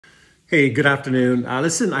Hey, good afternoon.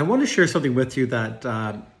 Listen, I want to share something with you that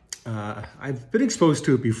I've been exposed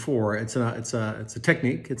to it before. It's a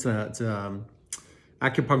technique. It's a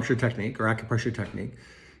acupuncture technique or acupressure technique,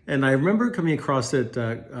 and I remember coming across it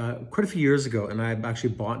quite a few years ago. And I actually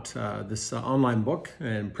bought this online book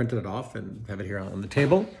and printed it off and have it here on the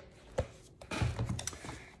table.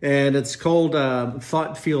 And it's called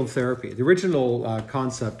thought field therapy. The original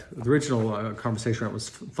concept, the original conversation around was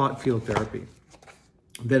thought field therapy.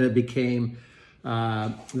 Then it became,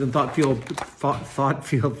 then thought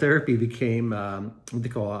field therapy became what they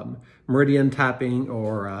call meridian tapping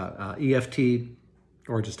or EFT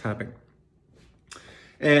or just tapping.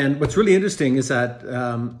 And what's really interesting is that,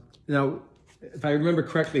 now, if I remember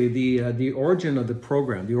correctly, the origin of the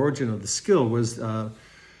program, the origin of the skill was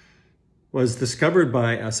discovered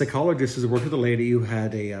by a psychologist who worked with a lady who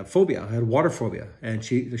had a phobia, had water phobia, and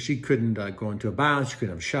she couldn't go into a bath, she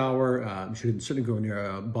couldn't have a shower, she couldn't certainly go near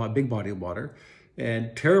a big body of water,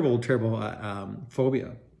 and terrible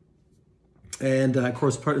phobia. And of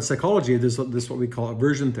course, part of psychology, there's this what we call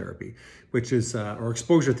aversion therapy, which is or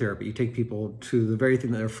exposure therapy. You take people to the very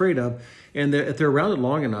thing that they're afraid of, and if they're around it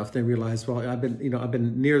long enough, they realize, well, I've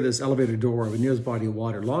been near this elevator door, I've been near this body of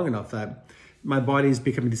water long enough that my body's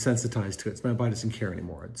becoming desensitized to it. So my body doesn't care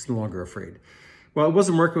anymore. It's no longer afraid. Well, it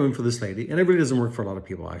wasn't working for this lady, and it really doesn't work for a lot of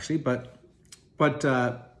people, actually. But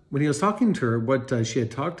when he was talking to her, what she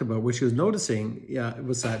had talked about, what she was noticing,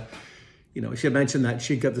 was that, she had mentioned that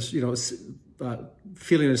she got this,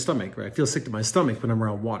 feeling in her stomach, right? I feel sick to my stomach when I'm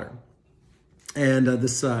around water. And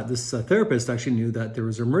this therapist actually knew that there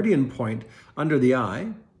was a meridian point under the eye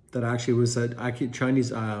that actually was a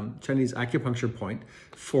Chinese acupuncture point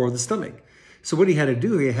for the stomach. So what he had to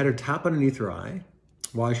do, he had her tap underneath her eye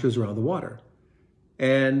while she was around the water.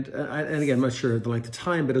 And again, I'm not sure the length of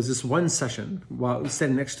time, but it was this one session while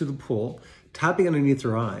standing next to the pool, tapping underneath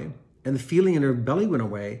her eye, and the feeling in her belly went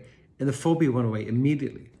away, and the phobia went away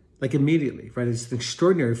immediately. Like immediately, right? It's an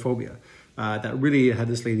extraordinary phobia that really had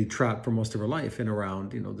this lady trapped for most of her life in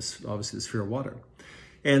around, this obviously the sphere of water.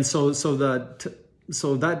 And so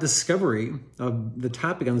that discovery of the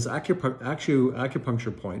tapping on this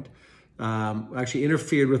acupuncture point actually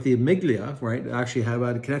interfered with the amygdala, right? Actually had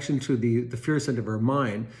a connection to the fear center of her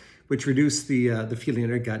mind, which reduced the feeling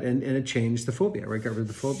in her gut, and it changed the phobia, right? Got rid of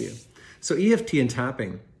the phobia. So EFT and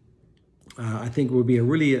tapping, I think, would be a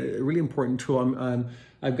really important tool.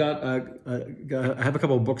 I have a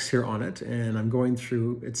couple of books here on it, and I'm going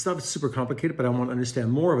through. It's not super complicated, but I want to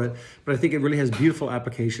understand more of it. But I think it really has beautiful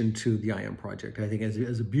application to the I Am project. I think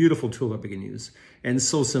it's a beautiful tool that we can use, and it's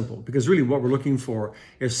so simple, because really what we're looking for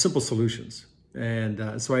is simple solutions.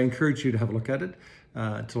 And so I encourage you to have a look at it,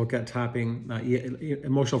 to look at tapping,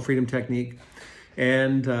 emotional freedom technique.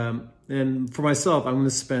 And for myself, I'm going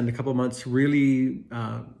to spend a couple of months really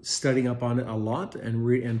studying up on it a lot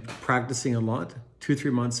and practicing a lot,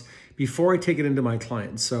 2-3 months before I take it into my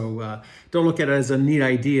clients. So don't look at it as a neat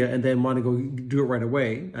idea and then want to go do it right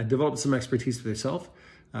away. Develop some expertise for yourself.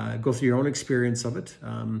 Go through your own experience of it.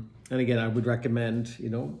 And again, I would recommend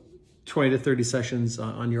 20 to 30 sessions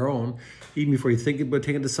on your own, even before you think about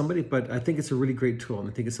taking it to somebody. But I think it's a really great tool, and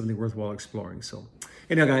I think it's something worthwhile exploring. So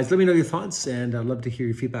anyhow, guys, let me know your thoughts, and I'd love to hear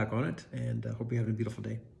your feedback on it, and I hope you have a beautiful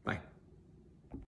day.